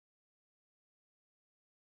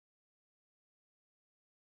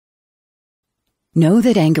Know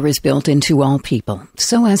that anger is built into all people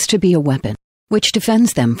so as to be a weapon which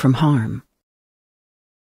defends them from harm.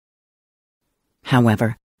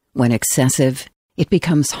 However, when excessive, it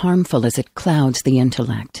becomes harmful as it clouds the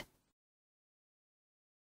intellect.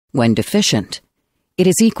 When deficient, it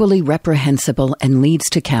is equally reprehensible and leads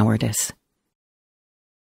to cowardice.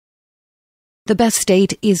 The best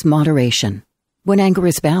state is moderation, when anger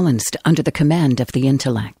is balanced under the command of the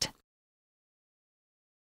intellect.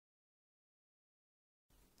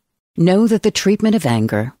 Know that the treatment of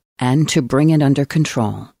anger, and to bring it under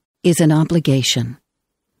control, is an obligation.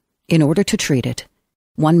 In order to treat it,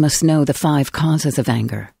 one must know the 5 causes of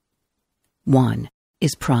anger. 1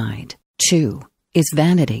 is pride. 2 is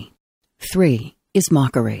vanity. 3 is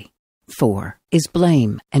mockery. 4 is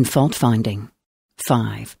blame and fault-finding.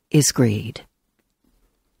 5 is greed.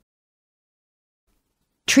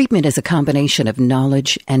 Treatment is a combination of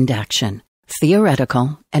knowledge and action,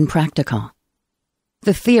 theoretical and practical.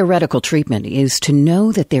 The theoretical treatment is to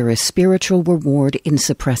know that there is spiritual reward in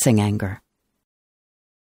suppressing anger.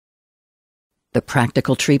 The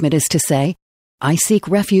practical treatment is to say, I seek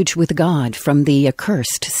refuge with God from the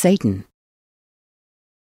accursed Satan.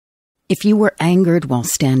 If you were angered while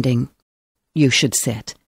standing, you should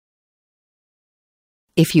sit.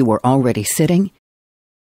 If you were already sitting,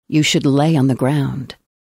 you should lay on the ground.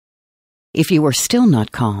 If you are still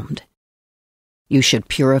not calmed, you should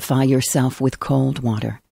purify yourself with cold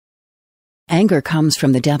water. Anger comes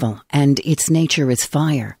from the devil, and its nature is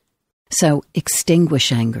fire, so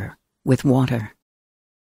extinguish anger with water.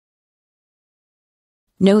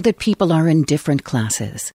 Know that people are in different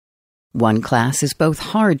classes. One class is both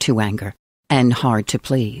hard to anger and hard to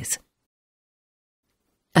please.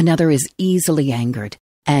 Another is easily angered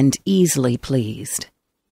and easily pleased.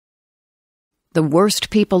 The worst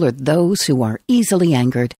people are those who are easily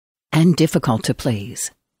angered and difficult to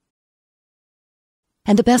please.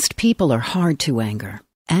 And the best people are hard to anger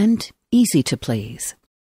and easy to please.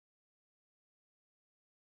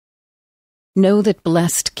 Know that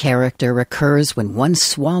blessed character occurs when one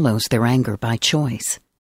swallows their anger by choice.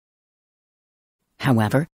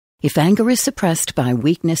 However, if anger is suppressed by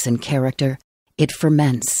weakness in character, it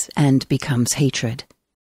ferments and becomes hatred.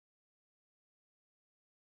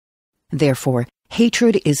 Therefore,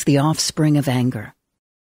 hatred is the offspring of anger,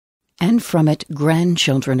 and from it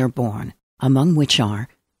grandchildren are born, among which are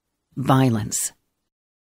violence,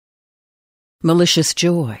 malicious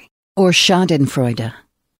joy, or schadenfreude,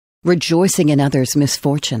 rejoicing in others'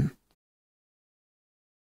 misfortune,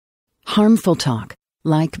 harmful talk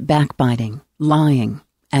like backbiting, lying,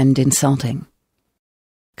 and insulting,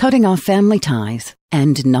 cutting off family ties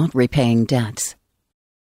and not repaying debts,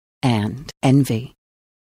 and envy.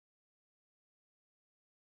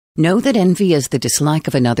 Know that envy is the dislike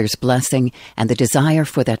of another's blessing and the desire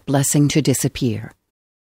for that blessing to disappear.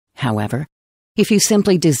 However, if you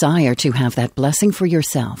simply desire to have that blessing for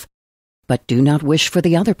yourself, but do not wish for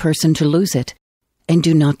the other person to lose it, and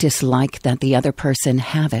do not dislike that the other person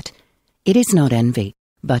have it, it is not envy,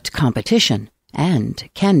 but competition, and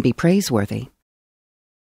can be praiseworthy.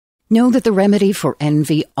 Know that the remedy for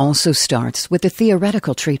envy also starts with the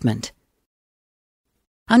theoretical treatment.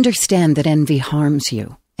 Understand that envy harms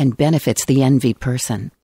you and benefits the envied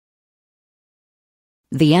person.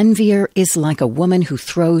 The envier is like a woman who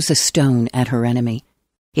throws a stone at her enemy.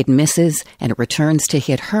 It misses and it returns to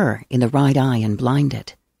hit her in the right eye and blind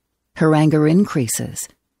it. Her anger increases.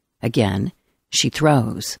 Again, she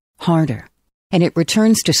throws harder, and it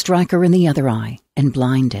returns to strike her in the other eye and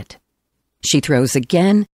blind it. She throws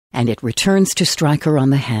again, and it returns to strike her on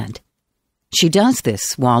the head. She does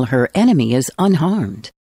this while her enemy is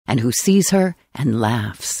unharmed, and who sees her and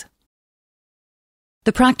laughs.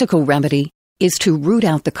 The practical remedy is to root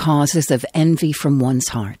out the causes of envy from one's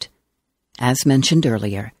heart. As mentioned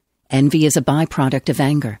earlier, envy is a byproduct of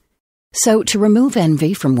anger. So to remove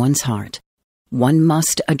envy from one's heart, one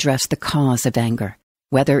must address the cause of anger,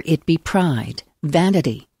 whether it be pride,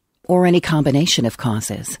 vanity, or any combination of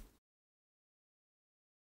causes.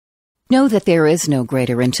 Know that there is no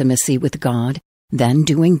greater intimacy with God than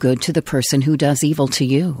doing good to the person who does evil to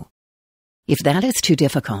you. If that is too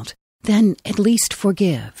difficult, then at least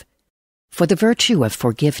forgive, for the virtue of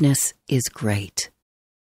forgiveness is great.